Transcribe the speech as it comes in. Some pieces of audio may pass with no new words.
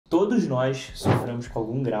Todos nós sofremos com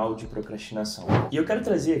algum grau de procrastinação. E eu quero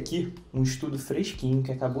trazer aqui um estudo fresquinho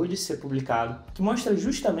que acabou de ser publicado, que mostra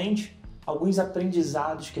justamente alguns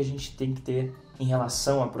aprendizados que a gente tem que ter em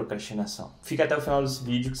relação à procrastinação. Fica até o final desse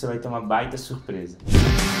vídeo que você vai ter uma baita surpresa.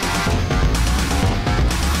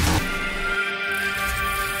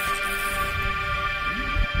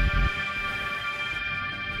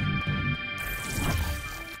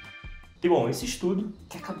 E bom, esse estudo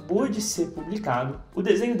que acabou de ser publicado, o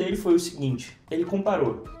desenho dele foi o seguinte: ele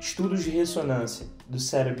comparou estudos de ressonância do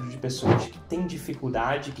cérebro de pessoas que têm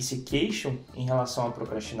dificuldade, que se queixam em relação à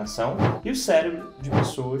procrastinação, e o cérebro de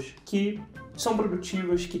pessoas que são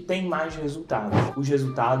produtivas, que têm mais resultados. Os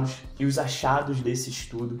resultados e os achados desse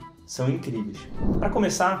estudo são incríveis. Para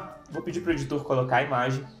começar, vou pedir para o editor colocar a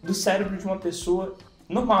imagem do cérebro de uma pessoa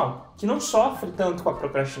normal, que não sofre tanto com a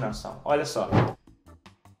procrastinação. Olha só.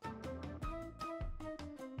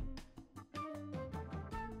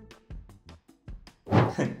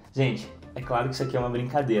 Gente, é claro que isso aqui é uma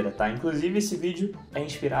brincadeira, tá? Inclusive esse vídeo é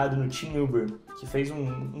inspirado no Tim Uber, que fez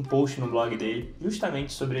um post no blog dele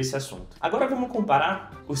justamente sobre esse assunto. Agora vamos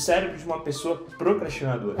comparar o cérebro de uma pessoa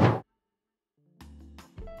procrastinadora.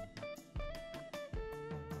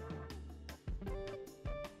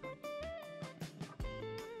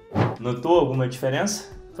 Notou alguma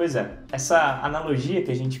diferença? Pois é, essa analogia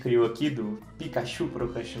que a gente criou aqui do Pikachu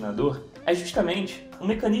procrastinador é justamente um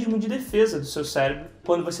mecanismo de defesa do seu cérebro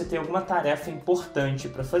quando você tem alguma tarefa importante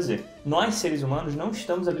para fazer. Nós, seres humanos, não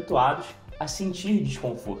estamos habituados a sentir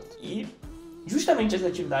desconforto. E justamente as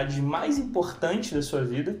atividades mais importantes da sua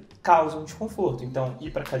vida causam desconforto. Então,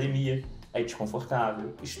 ir para a academia é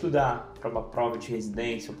desconfortável, estudar para uma prova de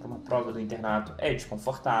residência ou para uma prova do internato é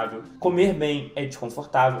desconfortável, comer bem é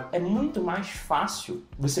desconfortável. É muito mais fácil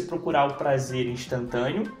você procurar o prazer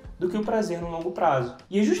instantâneo do que o prazer no longo prazo.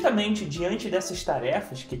 E é justamente diante dessas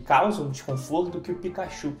tarefas que causam desconforto que o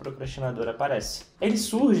Pikachu procrastinador aparece. Ele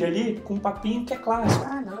surge ali com um papinho que é clássico.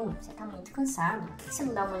 Ah, não, você tá muito cansado. Por que você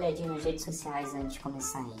não dá uma olhadinha nas redes sociais antes de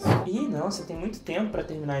começar isso? Ih, não, você tem muito tempo para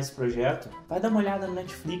terminar esse projeto. Vai dar uma olhada no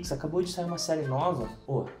Netflix, acabou de sair uma série nova.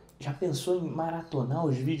 Pô, já pensou em maratonar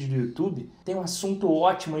os vídeos do YouTube? Tem um assunto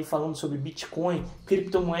ótimo aí falando sobre Bitcoin,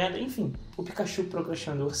 criptomoeda, enfim. O Pikachu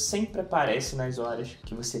procrastinador sempre aparece nas horas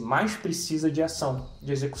que você mais precisa de ação,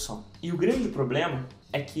 de execução. E o grande problema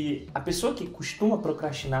é que a pessoa que costuma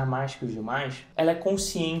procrastinar mais que os demais, ela é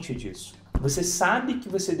consciente disso. Você sabe que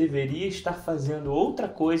você deveria estar fazendo outra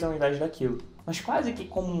coisa ao invés daquilo. Mas quase que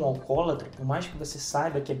como um alcoólatra, por mais que você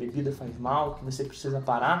saiba que a bebida faz mal, que você precisa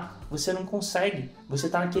parar, você não consegue. Você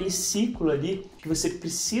está naquele ciclo ali que você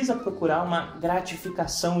precisa procurar uma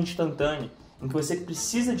gratificação instantânea, em que você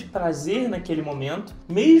precisa de prazer naquele momento,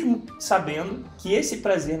 mesmo sabendo que esse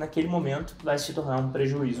prazer naquele momento vai se tornar um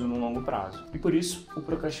prejuízo no longo prazo. E por isso o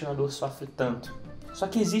procrastinador sofre tanto. Só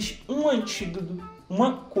que existe um antídoto,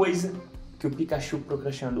 uma coisa que o Pikachu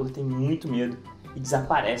procrastinador tem muito medo e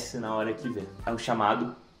desaparece na hora que vê. É o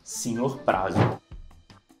chamado Senhor Prazo.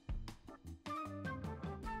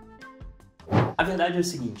 A verdade é o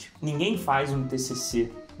seguinte: ninguém faz um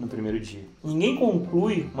TCC no primeiro dia. Ninguém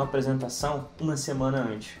conclui uma apresentação uma semana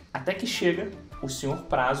antes. Até que chega o Senhor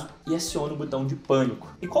Prazo e aciona o botão de pânico.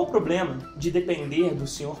 E qual o problema de depender do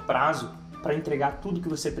Senhor Prazo para entregar tudo que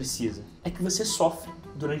você precisa? É que você sofre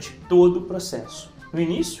durante todo o processo. No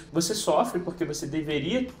início, você sofre porque você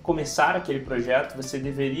deveria começar aquele projeto, você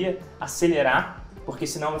deveria acelerar, porque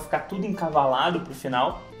senão vai ficar tudo encavalado para o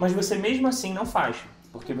final, mas você mesmo assim não faz,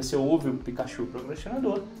 porque você ouve o Pikachu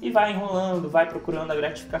procrastinador e vai enrolando, vai procurando a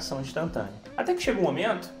gratificação instantânea. Até que chega um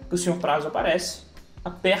momento que o Senhor Prazo aparece,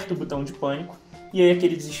 aperta o botão de pânico, e aí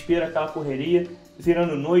aquele desespero, aquela correria,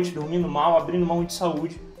 virando noite, dormindo mal, abrindo mão de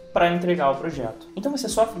saúde, para entregar o projeto. Então você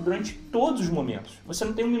sofre durante todos os momentos. Você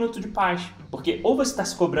não tem um minuto de paz, porque ou você está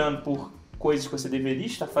se cobrando por coisas que você deveria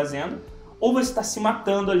estar fazendo, ou você está se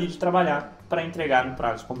matando ali de trabalhar para entregar no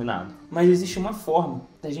prazo combinado. Mas existe uma forma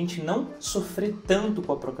da gente não sofrer tanto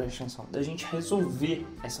com a procrastinação, da gente resolver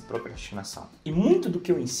essa procrastinação. E muito do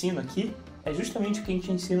que eu ensino aqui é justamente o que a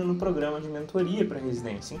gente ensina no programa de mentoria para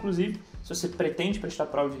residência. Inclusive, se você pretende prestar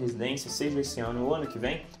prova de residência, seja esse ano ou ano que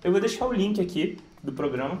vem, eu vou deixar o link aqui do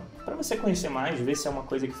programa para você conhecer mais, ver se é uma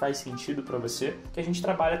coisa que faz sentido para você, que a gente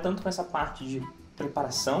trabalha tanto com essa parte de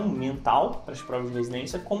preparação mental para as provas de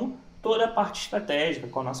residência, como toda a parte estratégica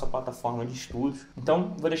com a nossa plataforma de estudos.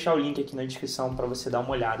 Então, vou deixar o link aqui na descrição para você dar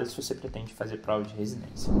uma olhada se você pretende fazer prova de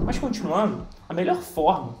residência. Mas continuando, a melhor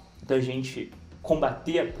forma da gente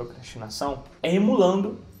combater a procrastinação é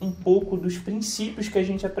emulando um pouco dos princípios que a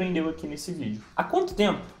gente aprendeu aqui nesse vídeo. Há quanto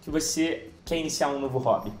tempo que você quer iniciar um novo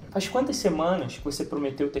hobby? Faz quantas semanas que você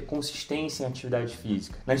prometeu ter consistência em atividade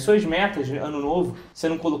física? Nas suas metas de ano novo, você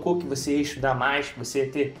não colocou que você ia estudar mais, que você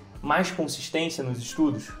ia ter mais consistência nos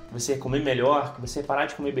estudos, que você ia comer melhor, que você ia parar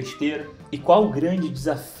de comer besteira? E qual o grande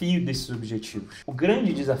desafio desses objetivos? O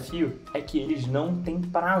grande desafio é que eles não têm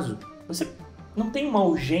prazo. Você não tem uma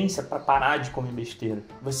urgência para parar de comer besteira.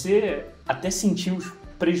 Você até sentiu os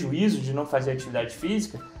prejuízos de não fazer atividade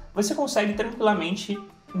física, você consegue tranquilamente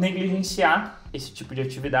negligenciar esse tipo de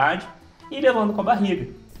atividade e ir levando com a barriga.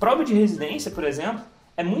 Prova de residência, por exemplo,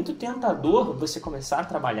 é muito tentador você começar a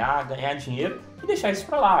trabalhar, ganhar dinheiro e deixar isso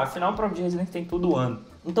para lá. Afinal, a prova de residência tem todo ano.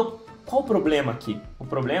 Então, qual o problema aqui? O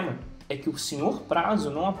problema é que o senhor prazo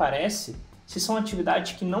não aparece se são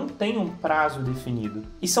atividades que não têm um prazo definido.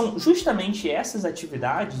 E são justamente essas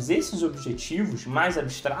atividades, esses objetivos mais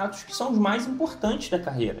abstratos, que são os mais importantes da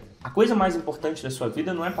carreira. A coisa mais importante da sua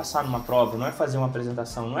vida não é passar numa prova, não é fazer uma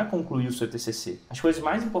apresentação, não é concluir o seu TCC. As coisas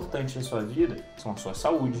mais importantes da sua vida são a sua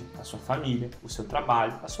saúde, a sua família, o seu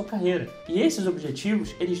trabalho, a sua carreira. E esses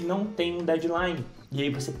objetivos, eles não têm um deadline. E aí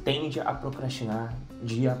você tende a procrastinar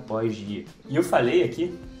dia após dia. E eu falei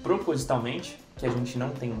aqui, propositalmente, que a gente não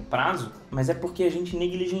tem um prazo, mas é porque a gente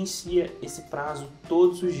negligencia esse prazo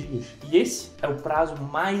todos os dias. E esse é o prazo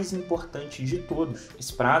mais importante de todos.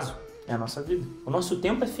 Esse prazo é a nossa vida. O nosso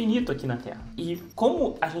tempo é finito aqui na Terra. E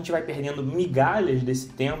como a gente vai perdendo migalhas desse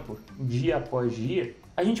tempo, dia após dia,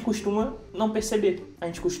 a gente costuma não perceber. A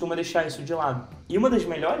gente costuma deixar isso de lado. E uma das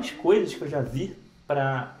melhores coisas que eu já vi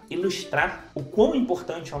para ilustrar o quão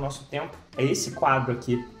importante é o nosso tempo é esse quadro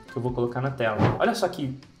aqui, que eu vou colocar na tela. Olha só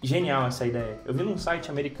que genial essa ideia. Eu vi num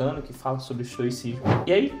site americano que fala sobre o estoicismo.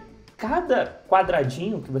 E aí, cada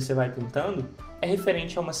quadradinho que você vai pintando é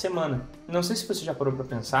referente a uma semana. Não sei se você já parou para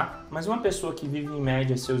pensar, mas uma pessoa que vive em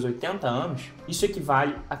média seus 80 anos, isso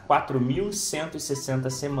equivale a 4.160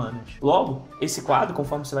 semanas. Logo, esse quadro,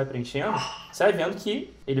 conforme você vai preenchendo, você vai vendo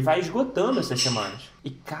que ele vai esgotando essas semanas. E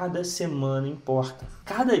cada semana importa.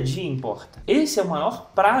 Cada dia importa. Esse é o maior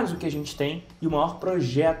prazo que a gente tem e o maior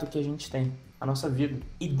projeto que a gente tem. A nossa vida.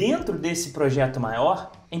 E dentro desse projeto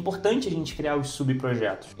maior, é importante a gente criar os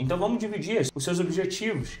subprojetos. Então vamos dividir os seus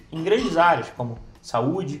objetivos em grandes áreas, como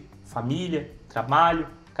saúde, família, trabalho,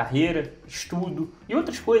 carreira, estudo e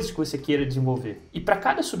outras coisas que você queira desenvolver. E para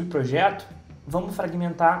cada subprojeto, vamos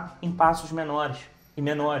fragmentar em passos menores, e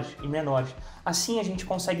menores, e menores. Assim a gente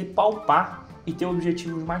consegue palpar e ter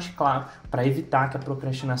objetivos mais claros para evitar que a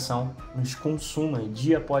procrastinação nos consuma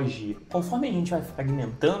dia após dia. Conforme a gente vai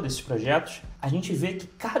fragmentando esses projetos, a gente vê que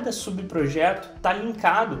cada subprojeto está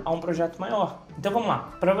linkado a um projeto maior. Então vamos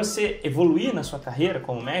lá, para você evoluir na sua carreira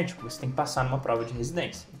como médico, você tem que passar numa prova de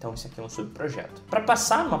residência. Então esse aqui é um subprojeto. Para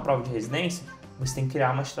passar numa prova de residência, você tem que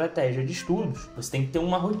criar uma estratégia de estudos. Você tem que ter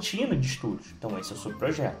uma rotina de estudos. Então esse é o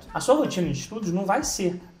subprojeto. A sua rotina de estudos não vai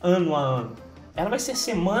ser ano a ano. Ela vai ser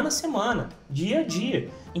semana a semana, dia a dia.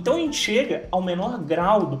 Então a gente chega ao menor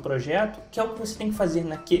grau do projeto, que é o que você tem que fazer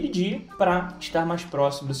naquele dia para estar mais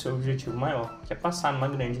próximo do seu objetivo maior, que é passar numa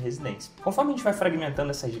grande residência. Conforme a gente vai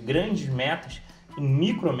fragmentando essas grandes metas em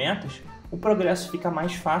micrometas, o progresso fica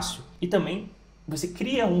mais fácil e também você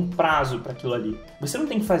cria um prazo para aquilo ali. Você não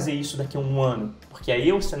tem que fazer isso daqui a um ano, porque aí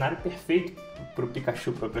é o cenário perfeito para o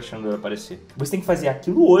Pikachu procrastinador aparecer. Você tem que fazer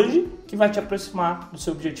aquilo hoje que vai te aproximar do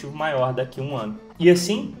seu objetivo maior daqui a um ano. E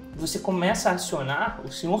assim, você começa a acionar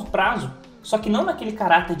o senhor prazo, só que não naquele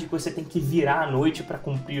caráter de que você tem que virar à noite para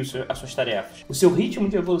cumprir as suas tarefas. O seu ritmo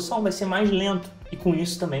de evolução vai ser mais lento e com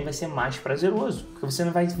isso também vai ser mais prazeroso, porque você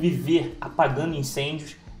não vai viver apagando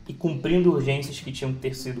incêndios e cumprindo urgências que tinham que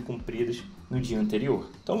ter sido cumpridas no dia anterior.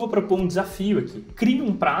 Então eu vou propor um desafio aqui. Crie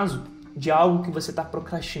um prazo de algo que você está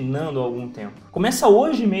procrastinando há algum tempo. Começa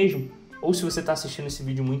hoje mesmo, ou se você está assistindo esse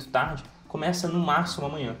vídeo muito tarde, começa no máximo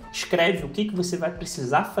amanhã. Escreve o que você vai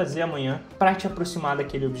precisar fazer amanhã para te aproximar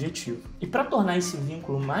daquele objetivo. E para tornar esse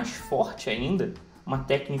vínculo mais forte ainda, uma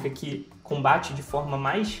técnica que combate de forma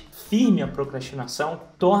mais firme a procrastinação,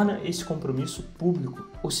 torna esse compromisso público.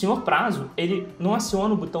 O senhor prazo, ele não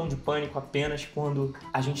aciona o botão de pânico apenas quando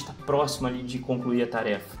a gente está próximo ali de concluir a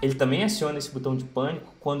tarefa. Ele também aciona esse botão de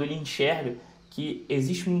pânico quando ele enxerga que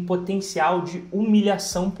existe um potencial de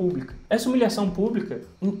humilhação pública. Essa humilhação pública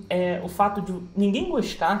é o fato de ninguém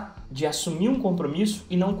gostar de assumir um compromisso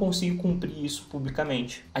e não conseguir cumprir isso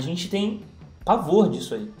publicamente. A gente tem pavor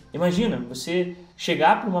disso aí. Imagina, você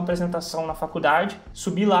chegar para uma apresentação na faculdade,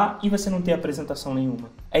 subir lá e você não ter apresentação nenhuma.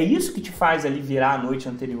 É isso que te faz ali virar a noite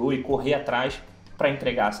anterior e correr atrás para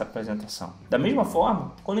entregar essa apresentação. Da mesma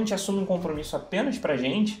forma, quando a gente assume um compromisso apenas para a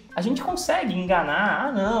gente consegue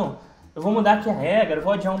enganar, não, eu vou mudar aqui a regra, eu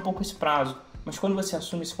vou adiar um pouco esse prazo. mas quando você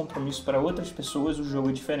assume esse compromisso para outras pessoas, o jogo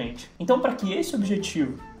é diferente. Então, para que esse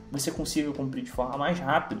objetivo você consiga cumprir de forma mais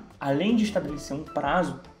rápida, além de estabelecer um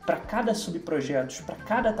prazo para cada subprojeto, para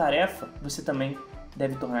cada tarefa, você também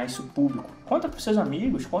deve tornar isso público. Conta para os seus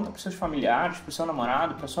amigos, conta para os seus familiares, para o seu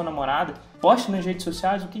namorado, para a sua namorada, poste nas redes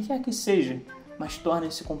sociais, o que quer que seja, mas torne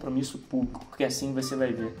esse compromisso público, porque assim você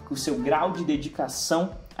vai ver que o seu grau de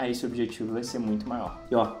dedicação a esse objetivo vai ser muito maior.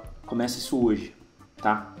 E começa isso hoje,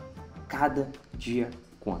 tá? Cada dia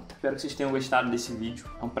conta. Espero que vocês tenham gostado desse vídeo.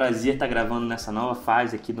 É um prazer estar gravando nessa nova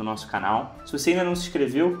fase aqui do nosso canal. Se você ainda não se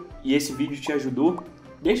inscreveu e esse vídeo te ajudou,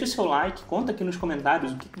 deixa o seu like, conta aqui nos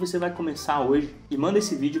comentários o que você vai começar hoje e manda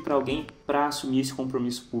esse vídeo para alguém para assumir esse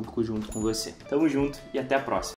compromisso público junto com você. Tamo junto e até a próxima.